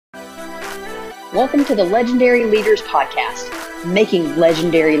Welcome to the Legendary Leaders Podcast, Making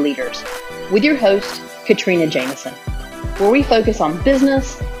Legendary Leaders, with your host, Katrina Jameson, where we focus on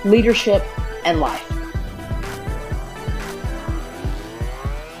business, leadership, and life.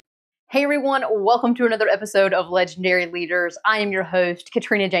 Hey everyone, welcome to another episode of Legendary Leaders. I am your host,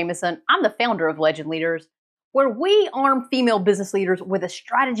 Katrina Jameson. I'm the founder of Legend Leaders, where we arm female business leaders with the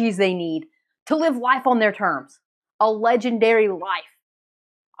strategies they need to live life on their terms, a legendary life.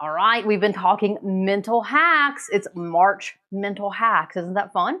 All right, we've been talking mental hacks. It's March Mental Hacks. Isn't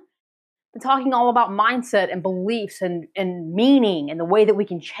that fun? Been talking all about mindset and beliefs and meaning and the way that we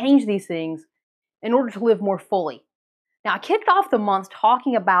can change these things in order to live more fully. Now, I kicked off the month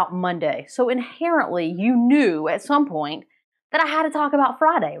talking about Monday, so inherently you knew at some point that I had to talk about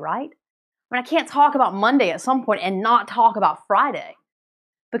Friday, right? I mean, I can't talk about Monday at some point and not talk about Friday,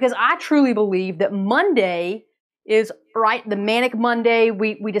 because I truly believe that Monday is, right, the manic Monday,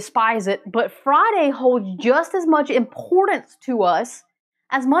 we despise it, but Friday holds just as much importance to us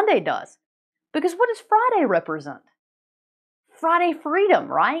as Monday does. Because what does Friday represent? Friday freedom,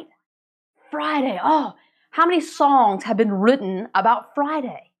 right? Friday, oh, how many songs have been written about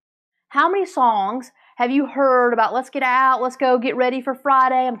Friday? How many songs have you heard about, let's get out, let's go get ready for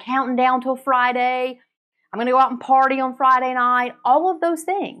Friday, I'm counting down till Friday, I'm going to go out and party on Friday night, all of those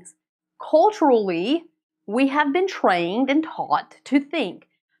things. Culturally, we have been trained and taught to think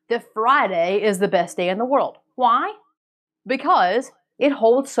that Friday is the best day in the world. Why? Because it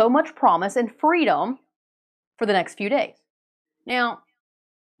holds so much promise and freedom for the next few days. Now,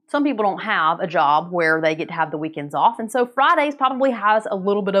 some people don't have a job where they get to have the weekends off, and so Fridays probably has a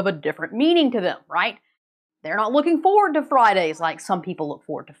little bit of a different meaning to them, right? They're not looking forward to Fridays like some people look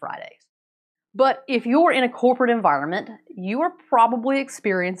forward to Fridays. But if you're in a corporate environment, you are probably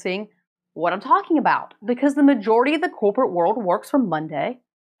experiencing what I'm talking about, because the majority of the corporate world works from Monday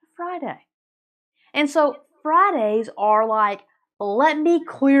to Friday. And so Fridays are like, let me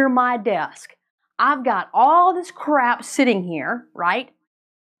clear my desk. I've got all this crap sitting here, right?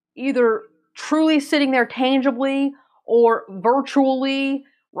 Either truly sitting there tangibly or virtually,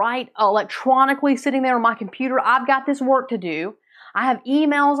 right? Electronically sitting there on my computer. I've got this work to do. I have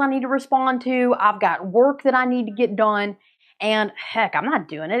emails I need to respond to. I've got work that I need to get done. And heck, I'm not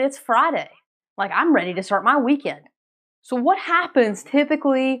doing it. It's Friday. Like, I'm ready to start my weekend. So what happens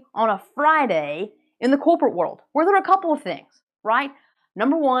typically on a Friday in the corporate world? Well, there are a couple of things, right?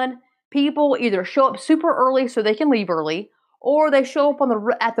 Number one, people either show up super early so they can leave early, or they show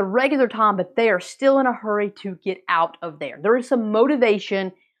up at the regular time, but they are still in a hurry to get out of there. There is some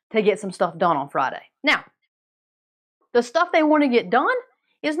motivation to get some stuff done on Friday. Now, the stuff they want to get done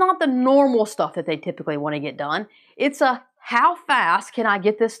is not the normal stuff that they typically want to get done. It's a how fast can I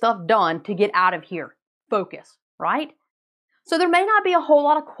get this stuff done to get out of here? Focus, right? So there may not be a whole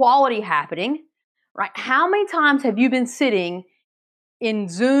lot of quality happening, right? How many times have you been sitting in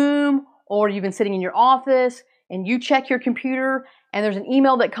Zoom or you've been sitting in your office and you check your computer and there's an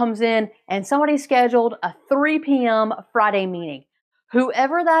email that comes in and somebody scheduled a 3 p.m. Friday meeting?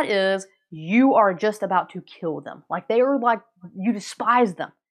 Whoever that is, you are just about to kill them. Like, they are like, you despise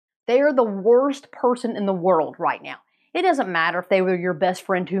them. They are the worst person in the world right now. It doesn't matter if they were your best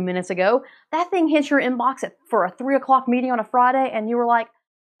friend 2 minutes ago. That thing hits your inbox for a 3 o'clock meeting on a Friday and you were like,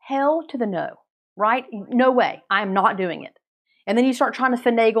 hell to the no, right? No way. I am not doing it. And then you start trying to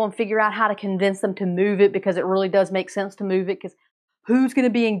finagle and figure out how to convince them to move it, because it really does make sense to move it, because who's going to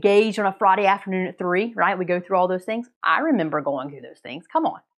be engaged on a Friday afternoon at 3, right? We go through all those things. I remember going through those things. Come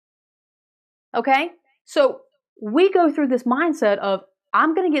on. Okay? So we go through this mindset of,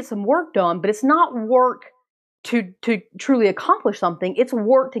 I'm going to get some work done, but it's not work to truly accomplish something. It's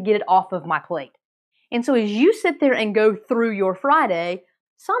work to get it off of my plate. And so as you sit there and go through your Friday,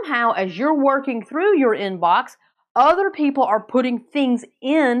 somehow as you're working through your inbox, other people are putting things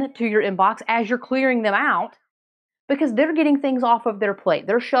into your inbox as you're clearing them out, because they're getting things off of their plate.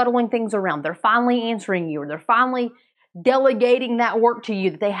 They're shuttling things around. They're finally answering you, or they're finally delegating that work to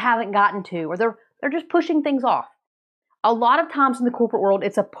you that they haven't gotten to, or they're just pushing things off. A lot of times in the corporate world,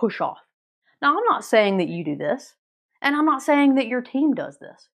 it's a push off. Now, I'm not saying that you do this, and I'm not saying that your team does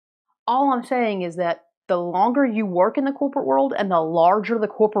this. All I'm saying is that the longer you work in the corporate world and the larger the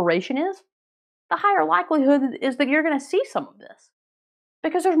corporation is, the higher likelihood is that you're going to see some of this,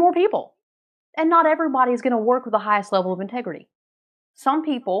 because there's more people. And not everybody is going to work with the highest level of integrity. Some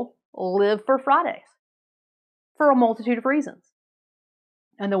people live for Fridays for a multitude of reasons.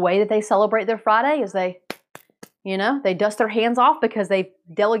 And the way that they celebrate their Friday is they dust their hands off because they've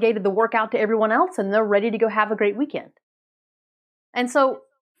delegated the work out to everyone else and they're ready to go have a great weekend. And so,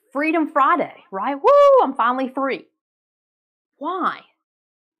 Freedom Friday, right? Woo, I'm finally free. Why?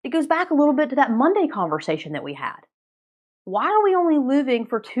 It goes back a little bit to that Monday conversation that we had. Why are we only living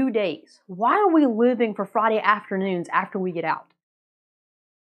for 2 days? Why are we living for Friday afternoons after we get out?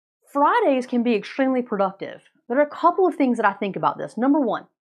 Fridays can be extremely productive. There are a couple of things that I think about this. Number one,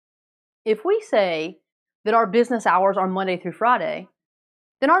 if we say that our business hours are Monday through Friday,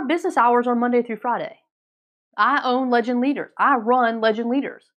 then our business hours are Monday through Friday. I own Legend Leaders. I run Legend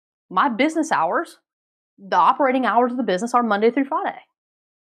Leaders. My business hours, the operating hours of the business, are Monday through Friday.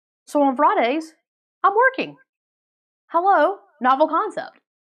 So on Fridays, I'm working. Hello, novel concept.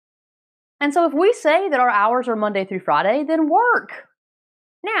 And so if we say that our hours are Monday through Friday, then work.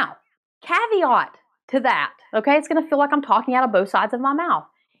 Now, caveat to that, okay? It's going to feel like I'm talking out of both sides of my mouth.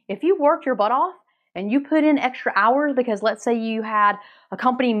 If you worked your butt off and you put in extra hours because let's say you had a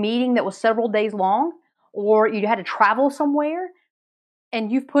company meeting that was several days long, or you had to travel somewhere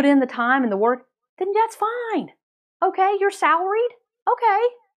and you've put in the time and the work, then that's fine. Okay, you're salaried. Okay.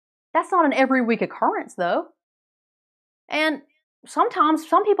 That's not an every week occurrence though. And sometimes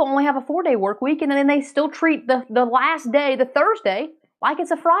some people only have a 4-day work week and then they still treat the last day, the Thursday, like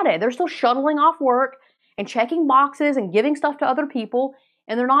it's a Friday. They're still shuttling off work and checking boxes and giving stuff to other people,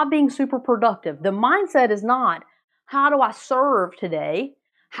 and they're not being super productive. The mindset is not, how do I serve today?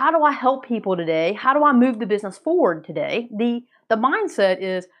 How do I help people today? How do I move the business forward today? The mindset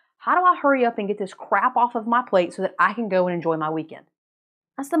is, how do I hurry up and get this crap off of my plate so that I can go and enjoy my weekend?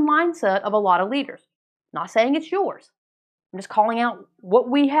 That's the mindset of a lot of leaders. Not saying it's yours. I'm just calling out what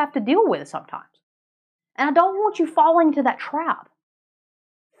we have to deal with sometimes. And I don't want you falling into that trap.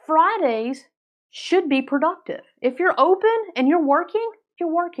 Fridays should be productive. If you're open and you're working,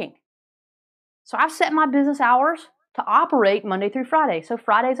 you're working. So I've set my business hours to operate Monday through Friday. So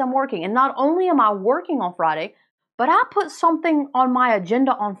Fridays I'm working. And not only am I working on Friday, but I put something on my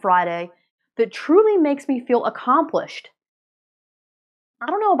agenda on Friday that truly makes me feel accomplished. I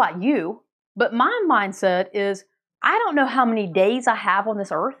don't know about you, but my mindset is, I don't know how many days I have on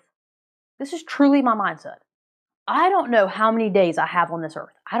this earth. This is truly my mindset. I don't know how many days I have on this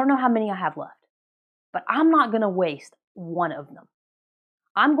earth. I don't know how many I have left. But I'm not going to waste one of them.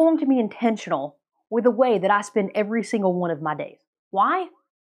 I'm going to be intentional with the way that I spend every single one of my days. Why?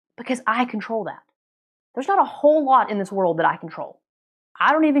 Because I control that. There's not a whole lot in this world that I control.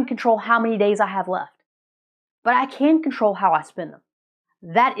 I don't even control how many days I have left. But I can control how I spend them.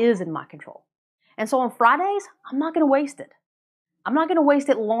 That is in my control. And so on Fridays, I'm not going to waste it. I'm not going to waste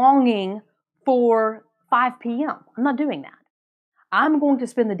it longing for 5 p.m. I'm not doing that. I'm going to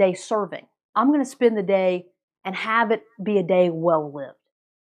spend the day serving. I'm going to spend the day and have it be a day well lived.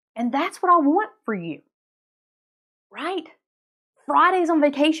 And that's what I want for you. Right? Fridays on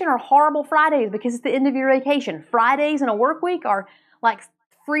vacation are horrible Fridays because it's the end of your vacation. Fridays in a work week are like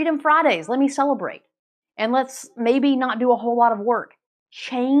Freedom Fridays. Let me celebrate. And let's maybe not do a whole lot of work.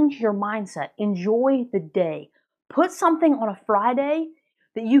 Change your mindset. Enjoy the day. Put something on a Friday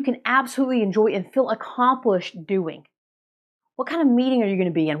that you can absolutely enjoy and feel accomplished doing. What kind of meeting are you going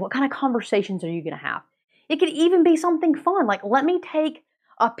to be in? What kind of conversations are you going to have? It could even be something fun, like let me take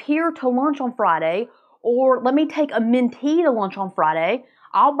a peer to lunch on Friday, or let me take a mentee to lunch on Friday.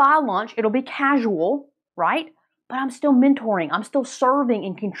 I'll buy lunch. It'll be casual, right? But I'm still mentoring. I'm still serving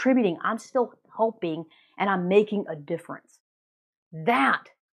and contributing. I'm still helping, and I'm making a difference. That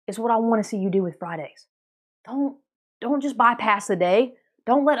is what I want to see you do with Fridays. Don't just bypass the day.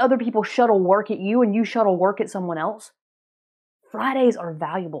 Don't let other people shuttle work at you and you shuttle work at someone else. Fridays are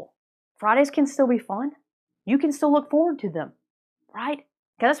valuable. Fridays can still be fun. You can still look forward to them, right?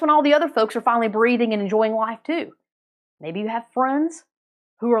 Because that's when all the other folks are finally breathing and enjoying life too. Maybe you have friends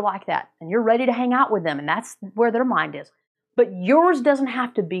who are like that and you're ready to hang out with them and that's where their mind is. But yours doesn't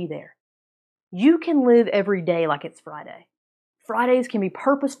have to be there. You can live every day like it's Friday. Fridays can be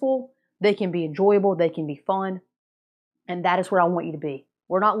purposeful, they can be enjoyable, they can be fun, and that is where I want you to be.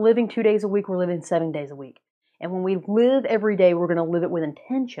 We're not living 2 days a week, we're living 7 days a week. And when we live every day, we're going to live it with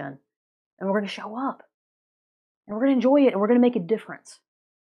intention, and we're going to show up, and we're going to enjoy it, and we're going to make a difference.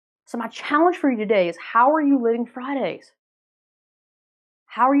 So my challenge for you today is, how are you living Fridays?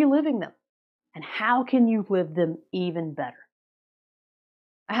 How are you living them? And how can you live them even better?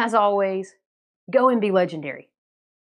 As always, go and be legendary.